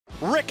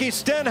Ricky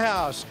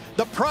Stenhouse,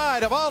 the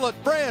pride of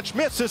Olive Branch,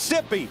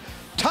 Mississippi.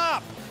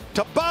 Top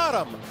to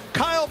bottom.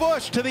 Kyle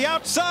Busch to the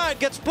outside,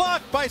 gets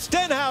blocked by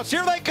Stenhouse.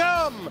 Here they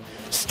come.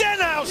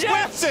 Stenhouse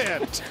wins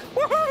it.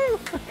 Woohoo!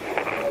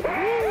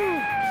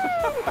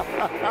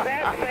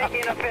 That's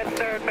making a fifth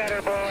third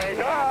better, boys.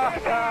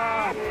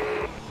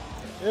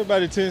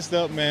 Everybody tensed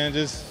up, man.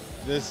 Just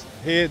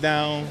head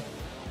down,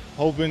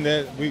 hoping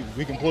that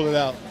we can pull it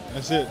out.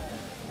 That's it.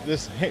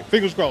 Just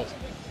fingers crossed.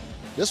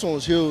 This one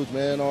was huge,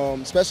 man.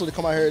 Especially to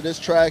come out here at this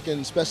track, and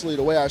especially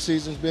the way our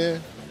season's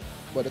been.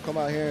 But to come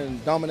out here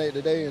and dominate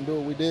today and do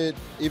what we did,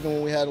 even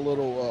when we had a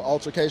little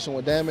altercation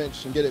with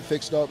damage, and get it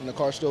fixed up and the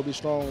car still be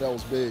strong, that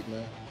was big,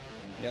 man.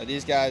 You know,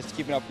 these guys,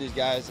 keeping up with these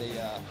guys,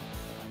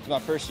 it's my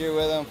first year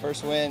with them,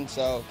 first win,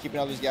 so keeping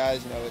up with these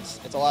guys, you know,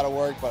 it's a lot of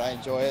work, but I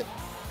enjoy it.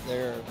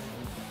 They're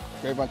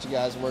a great bunch of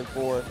guys to work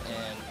for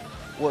and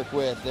work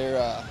with. They're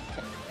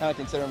kind of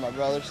consider my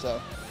brothers,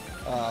 so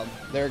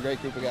they're a great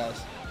group of guys.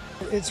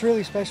 It's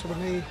really special to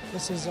me.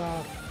 This has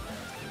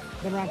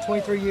been around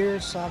 23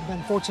 years, so I've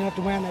been fortunate enough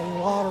to win a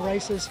lot of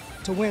races.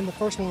 To win the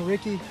first one with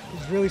Ricky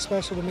is really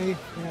special to me.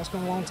 You know, it's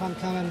been a long time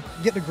coming.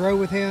 Get to grow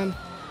with him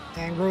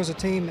and grow as a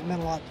team, it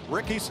meant a lot.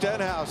 Ricky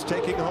Stenhouse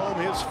taking home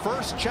his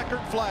first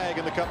checkered flag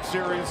in the Cup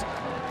Series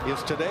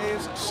is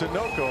today's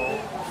Sunoco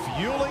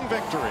fueling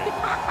victory.